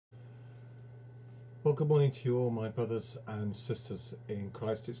Well, good morning to you all, my brothers and sisters in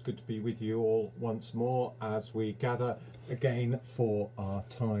Christ. It's good to be with you all once more as we gather again for our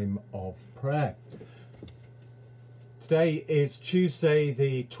time of prayer. Today is Tuesday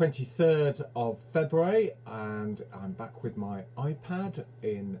the 23rd of February and I'm back with my iPad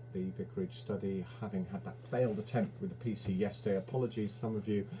in the vicarage study, having had that failed attempt with the PC yesterday. Apologies, some of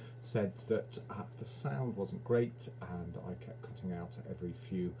you said that the sound wasn't great and I kept cutting out every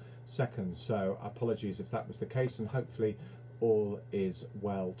few seconds, so apologies if that was the case, and hopefully all is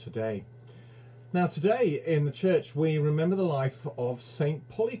well today. Now today in the church we remember the life of Saint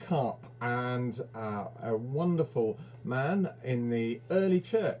Polycarp, and a wonderful man in the early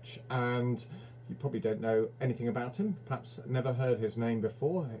church, and you probably don't know anything about him, perhaps never heard his name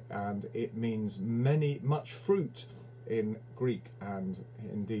before, and it means much fruit in Greek, and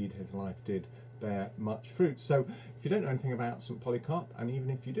indeed his life did bear much fruit. So if you don't know anything about St Polycarp, and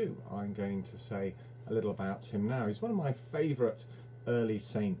even if you do, I'm going to say a little about him now. He's one of my favourite early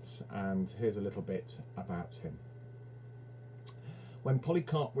saints, and here's a little bit about him. When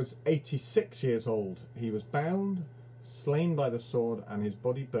Polycarp was 86 years old, he was bound, slain by the sword, and his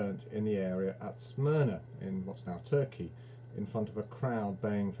body burnt in the area at Smyrna, in what's now Turkey, in front of a crowd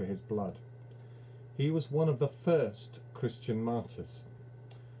baying for his blood. He was one of the first Christian martyrs,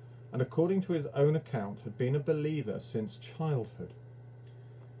 and according to his own account had been a believer since childhood.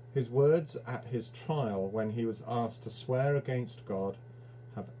 His words at his trial, when he was asked to swear against God,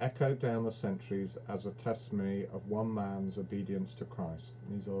 have echoed down the centuries as a testimony of one man's obedience to Christ.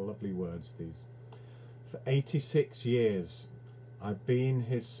 These are lovely words, these. For 86 years I've been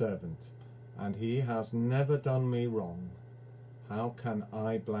his servant, and he has never done me wrong. How can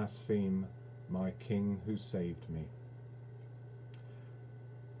I blaspheme my King who saved me?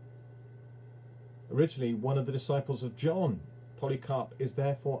 Originally one of the disciples of John, Polycarp is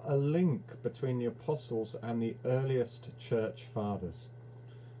therefore a link between the apostles and the earliest church fathers.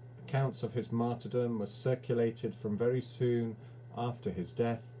 Accounts of his martyrdom were circulated from very soon after his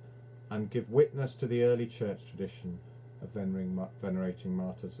death and give witness to the early church tradition of venerating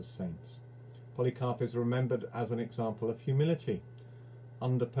martyrs as saints. Polycarp is remembered as an example of humility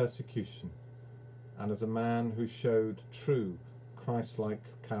under persecution, and as a man who showed true Christ-like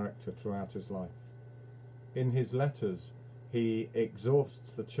character throughout his life. In his letters, he exhorts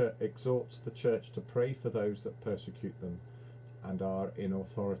the church to pray for those that persecute them and are in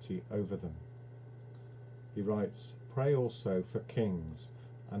authority over them. He writes, "Pray also for kings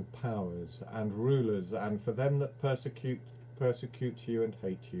and powers and rulers, and for them that persecute you and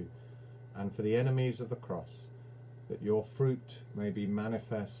hate you, and for the enemies of the cross, that your fruit may be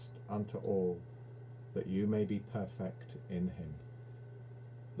manifest unto all, that you may be perfect in him."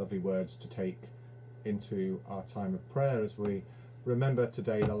 Lovely words to take into our time of prayer as we remember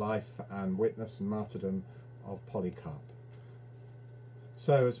today the life and witness and martyrdom of Polycarp.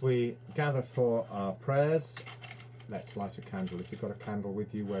 So as we gather for our prayers, let's light a candle. If you've got a candle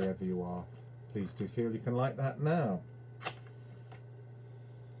with you wherever you are, please do feel you can light that now.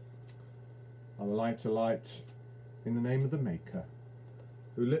 I will light a light in the name of the Maker,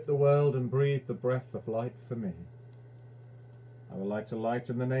 who lit the world and breathed the breath of light for me. I will light a light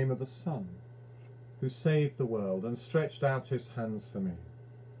in the name of the Son, who saved the world and stretched out his hands for me.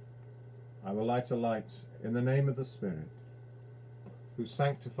 I will light a light in the name of the Spirit, who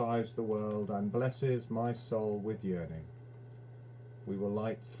sanctifies the world and blesses my soul with yearning. We will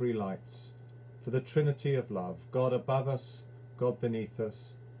light three lights for the Trinity of love, God above us, God beneath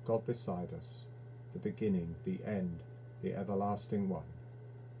us, God beside us, the beginning, the end, the everlasting one.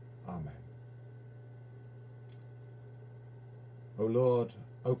 Amen. O Lord,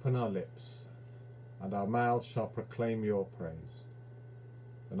 open our lips, and our mouths shall proclaim your praise.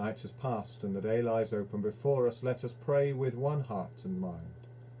 The night has passed and the day lies open before us. Let us pray with one heart and mind.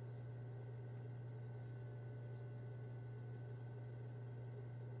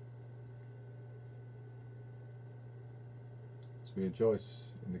 As we rejoice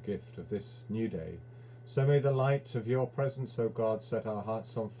in the gift of this new day, so may the light of your presence, O God, set our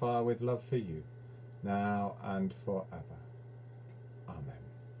hearts on fire with love for you, now and forever. Amen.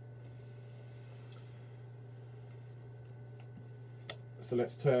 So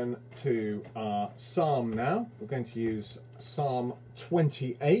let's turn to our psalm now. We're going to use Psalm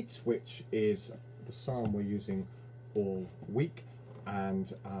 28, which is the psalm we're using all week.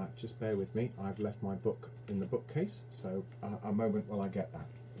 And just bear with me, I've left my book in the bookcase, so a moment while I get that.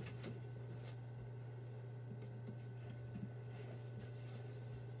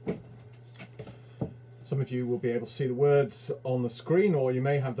 Some of you will be able to see the words on the screen, or you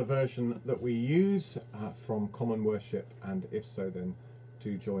may have the version that we use from Common Worship, and if so, then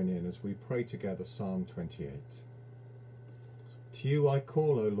do join in as we pray together Psalm 28. To you I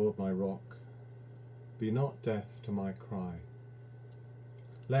call, O Lord my rock, be not deaf to my cry.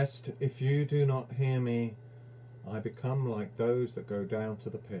 Lest, if you do not hear me, I become like those that go down to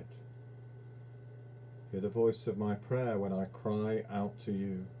the pit. Hear the voice of my prayer when I cry out to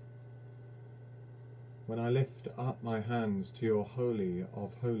you. When I lift up my hands to your Holy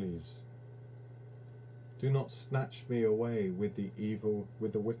of Holies. Do not snatch me away with the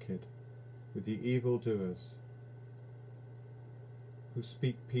wicked, with the evildoers, who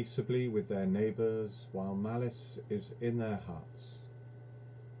speak peaceably with their neighbours while malice is in their hearts.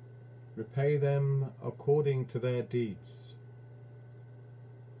 Repay them according to their deeds,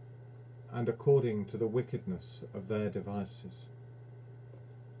 and according to the wickedness of their devices.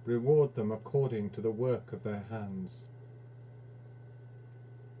 Reward them according to the work of their hands,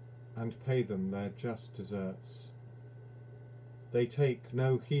 and pay them their just deserts. They take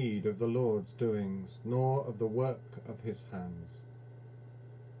no heed of the Lord's doings, nor of the work of his hands.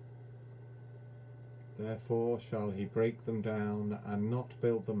 Therefore shall he break them down and not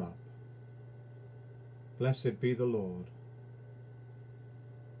build them up. Blessed be the Lord,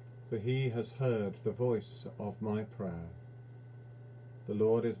 for he has heard the voice of my prayer. The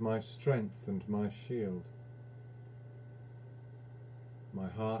Lord is my strength and my shield. My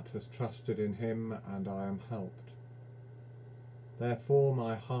heart has trusted in him, and I am helped. Therefore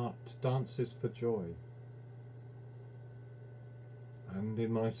my heart dances for joy, and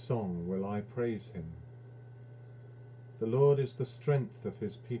in my song will I praise him. The Lord is the strength of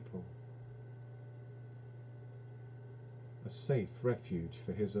his people, a safe refuge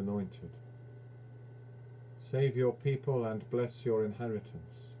for his anointed. Save your people and bless your inheritance.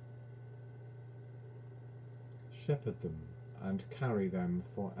 Shepherd them and carry them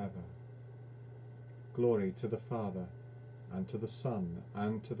forever. Glory to the Father, and to the Son,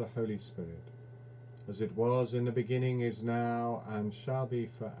 and to the Holy Spirit, as it was in the beginning, is now, and shall be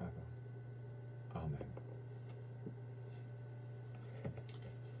forever. Amen.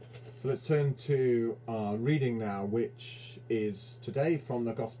 So let's turn to our reading now, which is today from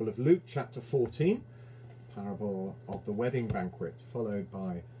the Gospel of Luke, chapter 14, parable of the wedding banquet, followed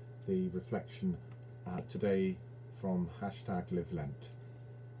by the reflection today from #LiveLent.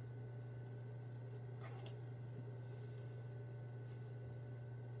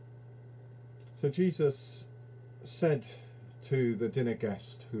 So Jesus said to the dinner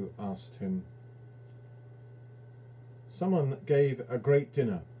guest who asked him, "Someone gave a great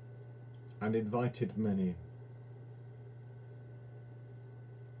dinner and invited many.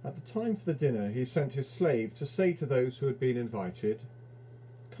 At the time for the dinner he sent his slave to say to those who had been invited,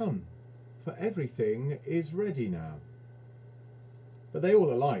 'Come, for everything is ready now.' But they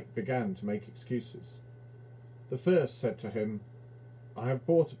all alike began to make excuses. The first said to him, 'I have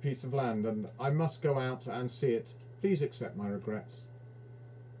bought a piece of land and I must go out and see it. Please accept my regrets.'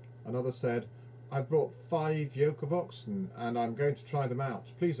 Another said, 'I've brought 5 yoke of oxen and I'm going to try them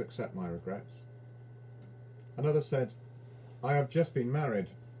out. Please accept my regrets.' Another said, 'I have just been married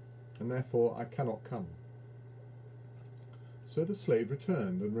and therefore I cannot come.' So the slave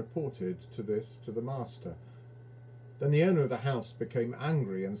returned and reported this to the master. Then the owner of the house became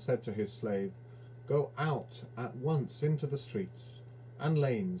angry and said to his slave, 'Go out at once into the streets and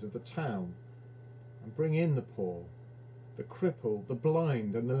lanes of the town and bring in the poor, the crippled, the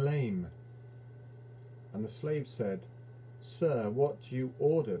blind and the lame.' And the slave said, 'Sir, what you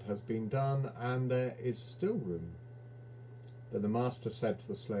ordered has been done and there is still room.' Then the master said to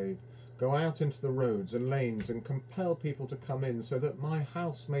the slave, 'Go out into the roads and lanes and compel people to come in so that my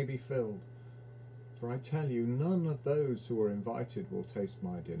house may be filled. For I tell you, none of those who were invited will taste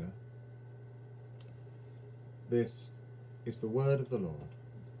my dinner.' This is the word of the Lord.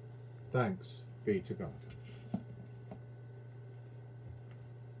 Thanks be to God.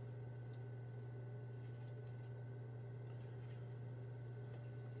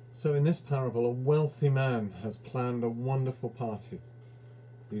 So in this parable, a wealthy man has planned a wonderful party.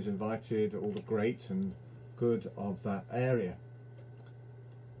 He's invited all the great and good of that area.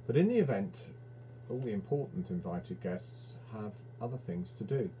 But in the event, all the important invited guests have other things to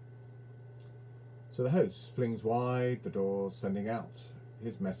do. So the host flings wide the doors, sending out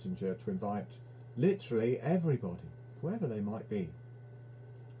his messenger to invite literally everybody, whoever they might be.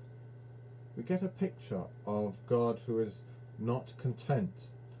 We get a picture of God who is not content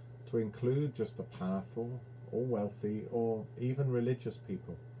to include just the powerful or wealthy or even religious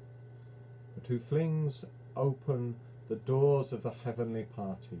people, but who flings open the doors of the heavenly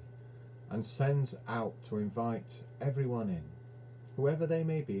party and sends out to invite everyone in, whoever they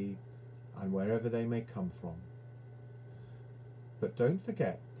may be and wherever they may come from. But don't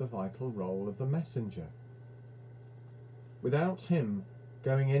forget the vital role of the messenger. Without him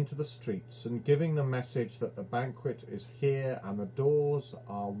going into the streets and giving the message that the banquet is here and the doors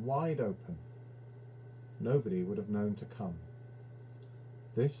are wide open, nobody would have known to come.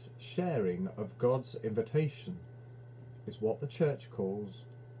 This sharing of God's invitation is what the church calls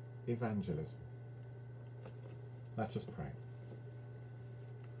evangelism. Let us pray.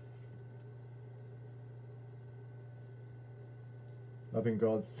 Loving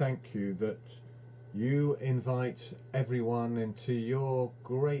God, thank you that you invite everyone into your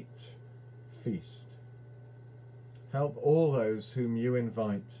great feast. Help all those whom you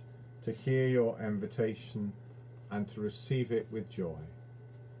invite to hear your invitation and to receive it with joy.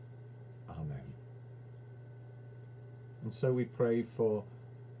 Amen. And so we pray for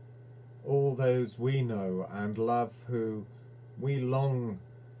all those we know and love who we long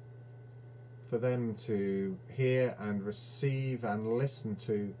for them to hear and receive and listen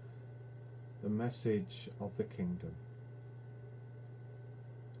to the message of the kingdom.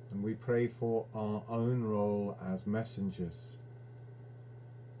 And we pray for our own role as messengers,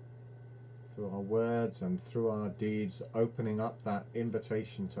 through our words and through our deeds, opening up that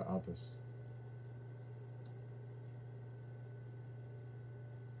invitation to others.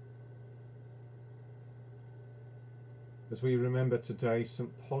 As we remember today St.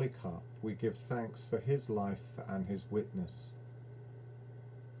 Polycarp, we give thanks for his life and his witness.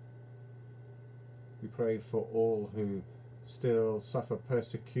 We pray for all who still suffer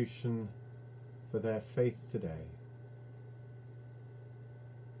persecution for their faith today,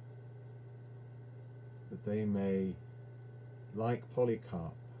 that they may, like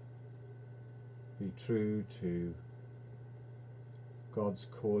Polycarp, be true to God's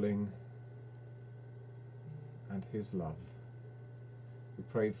calling and his love. We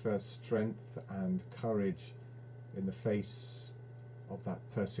pray for strength and courage in the face of that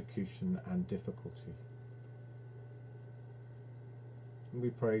persecution and difficulty. And we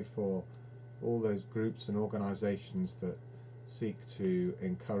pray for all those groups and organisations that seek to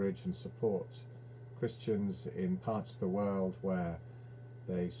encourage and support Christians in parts of the world where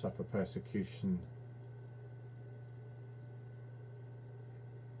they suffer persecution.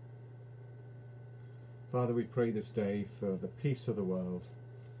 Father, we pray this day for the peace of the world.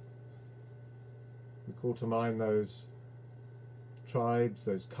 We call to mind those tribes,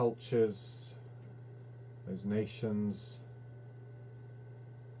 those cultures, those nations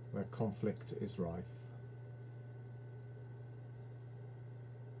where conflict is rife.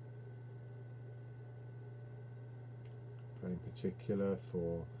 Pray in particular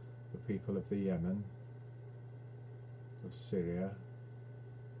for the people of the Yemen, of Syria,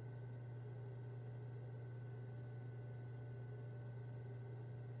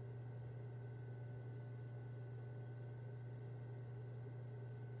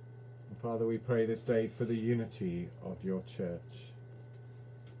 Father, we pray this day for the unity of your church,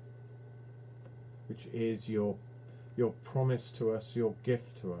 which is your promise to us, your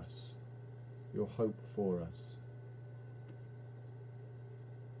gift to us, your hope for us.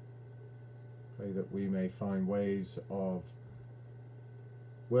 Pray that we may find ways of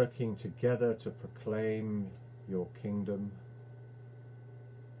working together to proclaim your kingdom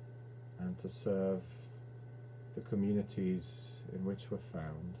and to serve the communities in which we're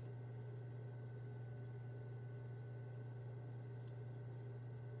found.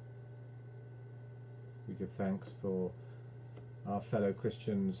 We give thanks for our fellow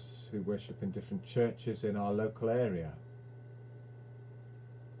Christians who worship in different churches in our local area,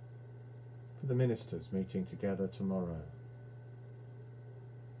 for the ministers meeting together tomorrow,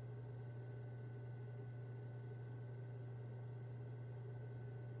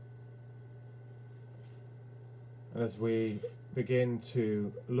 and as we begin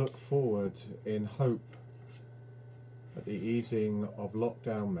to look forward in hope at the easing of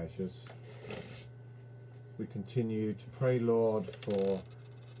lockdown measures, we continue to pray, Lord, for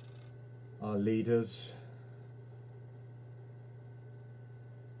our leaders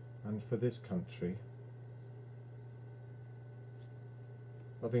and for this country.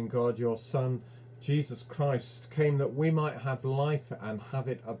 Loving God, your Son, Jesus Christ, came that we might have life and have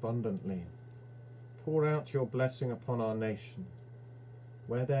it abundantly. Pour out your blessing upon our nation.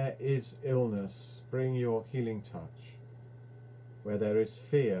 Where there is illness, bring your healing touch. Where there is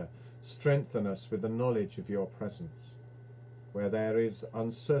fear, strengthen us with the knowledge of your presence. Where there is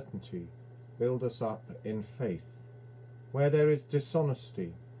uncertainty, build us up in faith. Where there is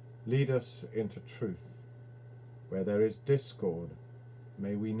dishonesty, lead us into truth. Where there is discord,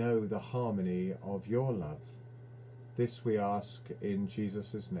 may we know the harmony of your love. This we ask in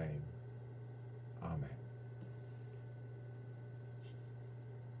Jesus' name. Amen.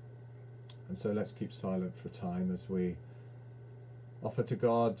 And so let's keep silent for a time as we offer to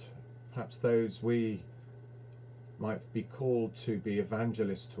God perhaps those we might be called to be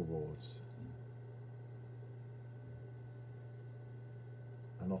evangelists towards,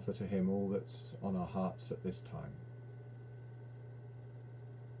 and offer to him all that's on our hearts at this time.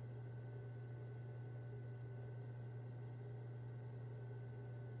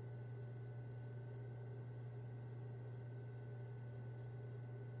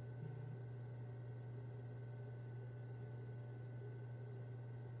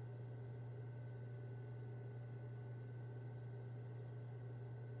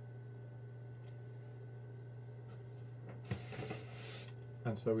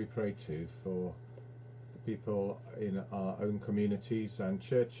 And so we pray too for the people in our own communities and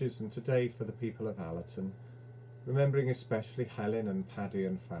churches, and today for the people of Allerton, remembering especially Helen and Paddy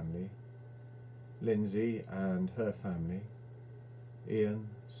and family, Lindsay and her family, Ian,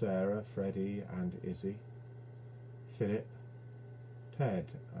 Sarah, Freddie and Izzy, Philip, Ted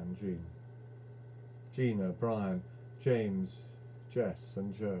and Jean, Gina, Brian, James, Jess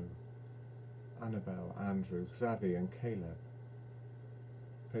and Joe, Annabelle, Andrew, Xavi and Caleb.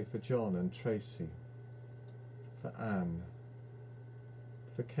 Pray for John and Tracy, for Anne,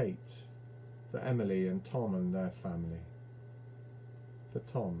 for Kate, for Emily and Tom and their family, for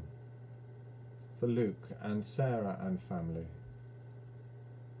Tom, for Luke and Sarah and family,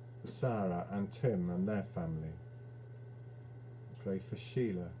 for Sarah and Tim and their family. Pray for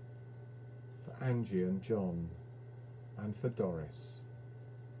Sheila, for Angie and John, and for Doris.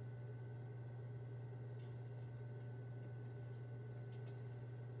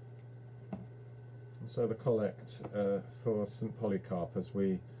 So the collect for St. Polycarp as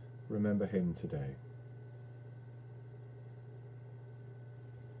we remember him today.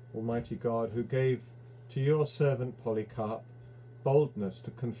 Almighty God, who gave to your servant Polycarp boldness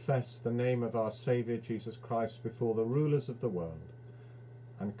to confess the name of our Saviour Jesus Christ before the rulers of the world,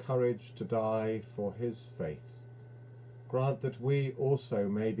 and courage to die for his faith, grant that we also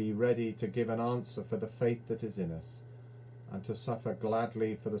may be ready to give an answer for the faith that is in us, and to suffer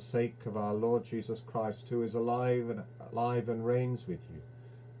gladly for the sake of our Lord Jesus Christ, who is alive and reigns with you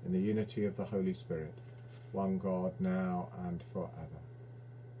in the unity of the Holy Spirit, one God, now and forever.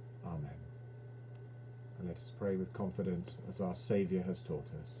 Amen. And let us pray with confidence as our Saviour has taught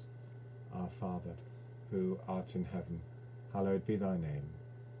us. Our Father, who art in heaven, hallowed be thy name.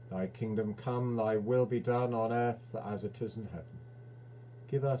 Thy kingdom come, thy will be done on earth as it is in heaven.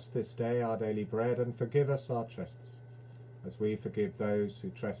 Give us this day our daily bread, and forgive us our trespasses, as we forgive those who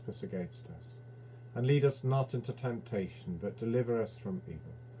trespass against us. And lead us not into temptation, but deliver us from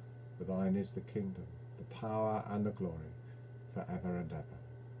evil. For thine is the kingdom, the power and the glory, for ever and ever.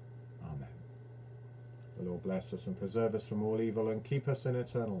 Amen. The Lord bless us and preserve us from all evil, and keep us in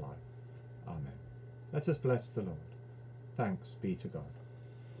eternal life. Amen. Let us bless the Lord. Thanks be to God.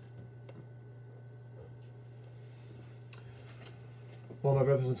 Well, my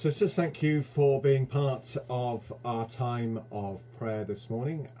brothers and sisters, thank you for being part of our time of prayer this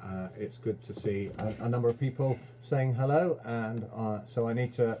morning. It's good to see a number of people saying hello, and so I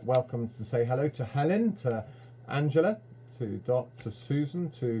need to say hello to Helen, to Angela, to Dot, to Susan,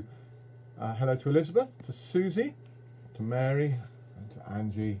 to hello to Elizabeth, to Susie, to Mary, and to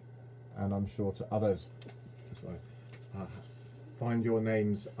Angie, and I'm sure to others. So find your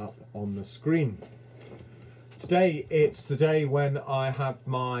names up on the screen. Today it's the day when I have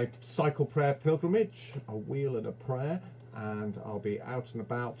my cycle prayer pilgrimage, a wheel and a prayer, and I'll be out and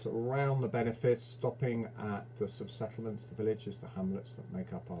about around the Benefice, stopping at the sub-settlements, the villages, the hamlets that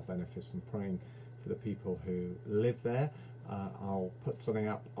make up our Benefice, and praying for the people who live there. I'll put something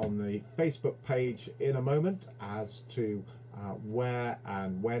up on the Facebook page in a moment as to where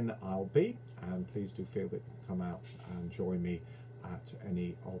and when I'll be, and please do feel that you can come out and join me at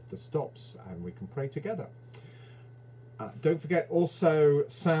any of the stops and we can pray together. Don't forget also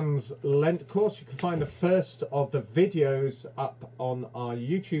Sam's Lent course. You can find the first of the videos up on our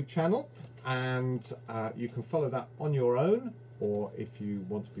YouTube channel, and you can follow that on your own, or if you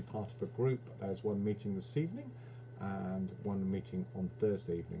want to be part of a group, there's one meeting this evening and one meeting on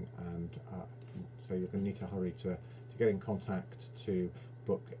Thursday evening, and so you're going to need to hurry to get in contact to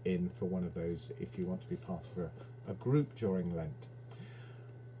book in for one of those if you want to be part of a group during Lent.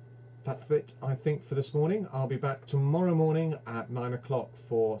 That's it, I think, for this morning. I'll be back tomorrow morning at 9 o'clock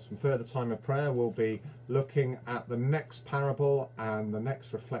for some further time of prayer. We'll be looking at the next parable and the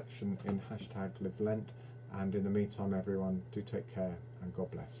next reflection in #LiveLent. And in the meantime, everyone, do take care and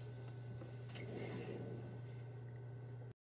God bless.